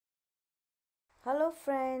Hello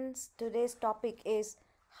friends, today's topic is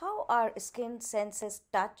how our skin senses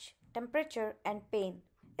touch, temperature and pain.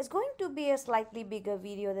 It's going to be a slightly bigger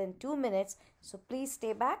video than 2 minutes, so please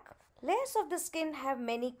stay back. Layers of the skin have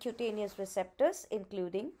many cutaneous receptors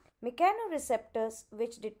including mechanoreceptors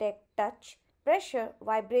which detect touch, pressure,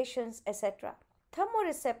 vibrations, etc.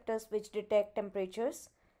 Thermoreceptors which detect temperatures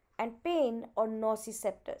and pain or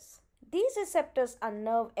nociceptors. These receptors are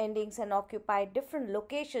nerve endings and occupy different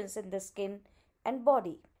locations in the skin and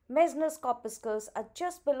body. Meissner's corpuscles are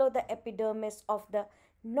just below the epidermis of the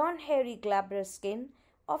non-hairy glabrous skin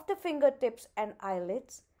of the fingertips and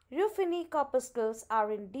eyelids. Ruffini corpuscles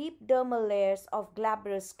are in deep dermal layers of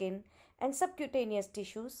glabrous skin and subcutaneous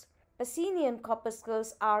tissues. Pacinian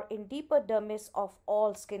corpuscles are in deeper dermis of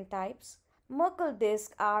all skin types. Merkel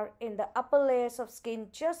discs are in the upper layers of skin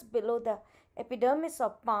just below the epidermis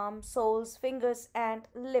of palm, soles, fingers and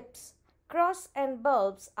lips. Cross and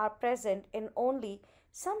bulbs are present in only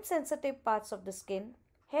some sensitive parts of the skin.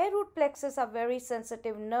 Hair root plexus are very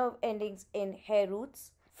sensitive nerve endings in hair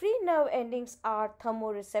roots. Free nerve endings are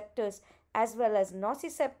thermoreceptors as well as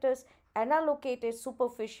nociceptors and are located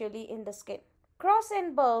superficially in the skin. Cross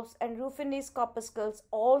and bulbs and Ruffini's corpuscles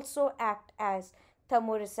also act as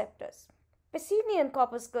thermoreceptors. Pacinian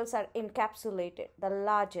corpuscles are encapsulated, the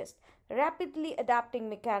largest, rapidly adapting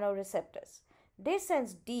mechanoreceptors. They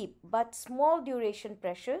sense deep but small duration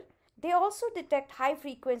pressure. They also detect high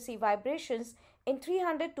frequency vibrations in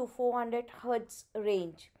 300 to 400 Hz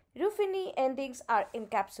range. Ruffini endings are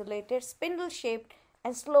encapsulated, spindle shaped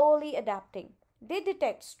and slowly adapting. They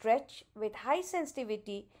detect stretch with high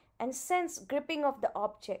sensitivity and sense gripping of the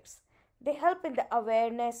objects. They help in the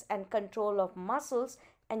awareness and control of muscles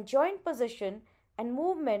and joint position and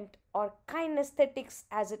movement or kinesthetics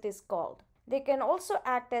as it is called. They can also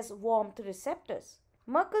act as warmth receptors.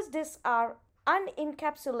 Merkel's discs are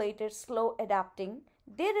unencapsulated, slow adapting.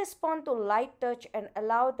 They respond to light touch and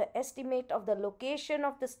allow the estimate of the location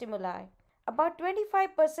of the stimuli. About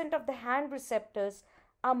 25% of the hand receptors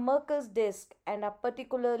are Merkel's disc and are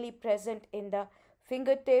particularly present in the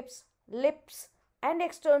fingertips, lips, and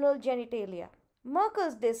external genitalia.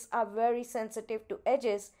 Merkel's discs are very sensitive to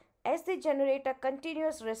edges as they generate a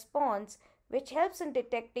continuous response which helps in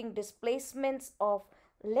detecting displacements of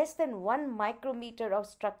less than 1 micrometer of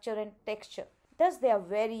structure and texture. Thus, they are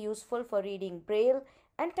very useful for reading braille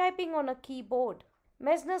and typing on a keyboard.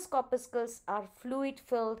 Meissner's corpuscles are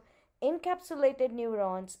fluid-filled, encapsulated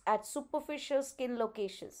neurons at superficial skin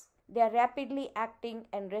locations. They are rapidly acting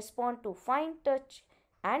and respond to fine touch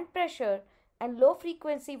and pressure and low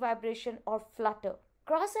frequency vibration or flutter.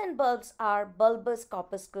 Cross and bulbs are bulbous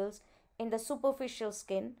corpuscles in the superficial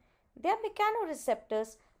skin. They are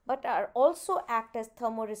mechanoreceptors but are also act as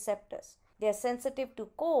thermoreceptors. They are sensitive to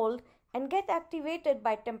cold and get activated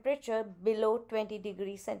by temperature below 20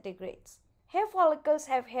 degrees centigrades. Hair follicles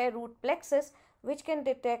have hair root plexus which can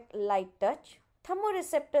detect light touch.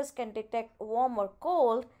 Thermoreceptors can detect warm or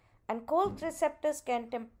cold, and cold receptors can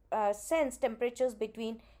sense temperatures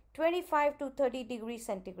between 25 to 30 degrees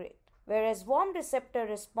centigrade, whereas warm receptors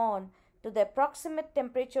respond to the approximate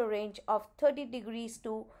temperature range of 30 degrees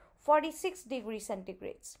to 46 degrees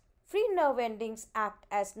centigrades. Free nerve endings act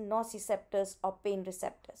as nociceptors or pain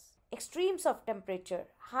receptors. Extremes of temperature,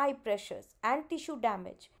 high pressures, and tissue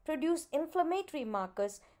damage produce inflammatory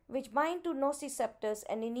markers which bind to nociceptors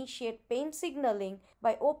and initiate pain signaling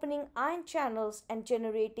by opening ion channels and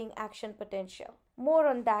generating action potential. More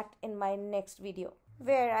on that in my next video,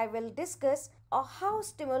 where I will discuss how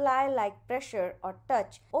stimuli like pressure or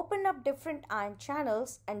touch open up different ion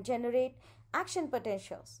channels and generate action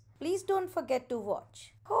potentials. Please don't forget to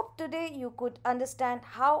watch. Hope today you could understand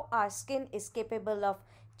how our skin is capable of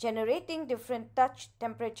generating different touch,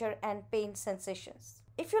 temperature and pain sensations.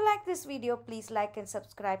 If you like this video, please like and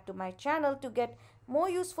subscribe to my channel to get more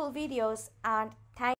useful videos, and thank